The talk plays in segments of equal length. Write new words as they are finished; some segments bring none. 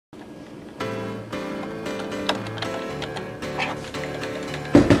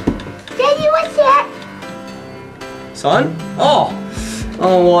What's that? Son? Oh,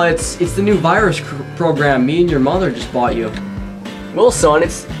 well, it's the new virus program me and your mother just bought you. Well, son,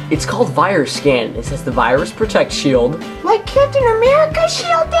 it's called Virus Scan. It says the Virus Protect Shield. Like Captain America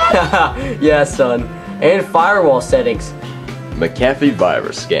shield did? Yeah, son. And firewall settings. Mcafee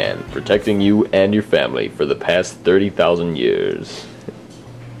virus scan, protecting you and your family for the past 30,000 years.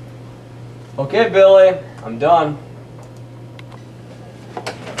 Okay, Billy, I'm done.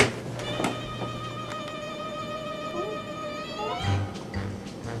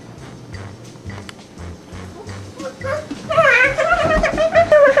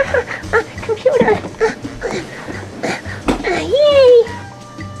 Computer. Yay!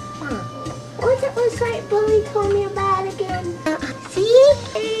 What's that website Billy told me about again?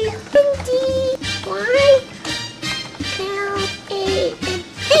 C-A-N-D-Y-L-A-N-E.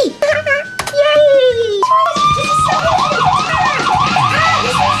 Yay!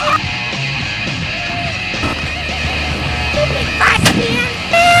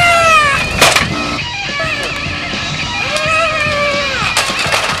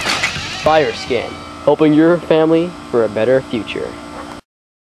 Virus Scan, helping your family for a better future.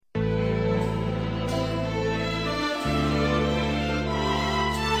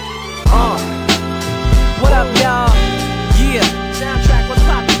 What up, y'all? Yeah. Soundtrack, what's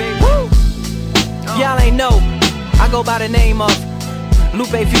poppin', baby? Woo! Y'all ain't know, I go by the name of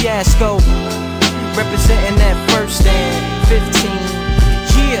Lupe Fiasco, representing that first and 15.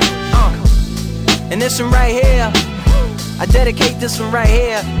 Yeah, and this one right here, I dedicate this one right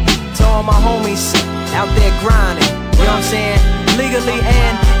here to all my homies out there grinding. You know what I'm saying? Legally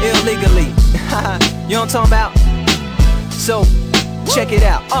and illegally. You know what I'm talking about? So, check it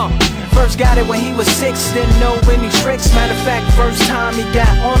out. First got it when he was 6, didn't know any tricks. Matter of fact, first time he got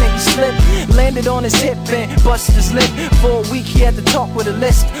on it, he slipped, landed on his hip and busted his lip. For a week he had to talk with a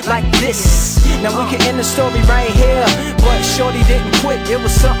lisp like this. Now we can end the story right here, but shorty didn't quit, it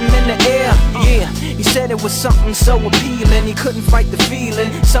was something in the air. Yeah, he said it was something so appealing, he couldn't fight the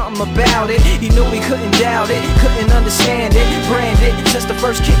feeling, something about it. He knew he couldn't doubt it, couldn't understand it, branded since the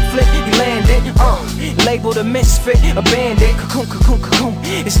first kick flip he landed. Labeled a misfit, a bandit, cocoon, cocoon, cocoon.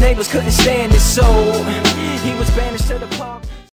 His neighbors couldn't stand it, so he was banished to the park.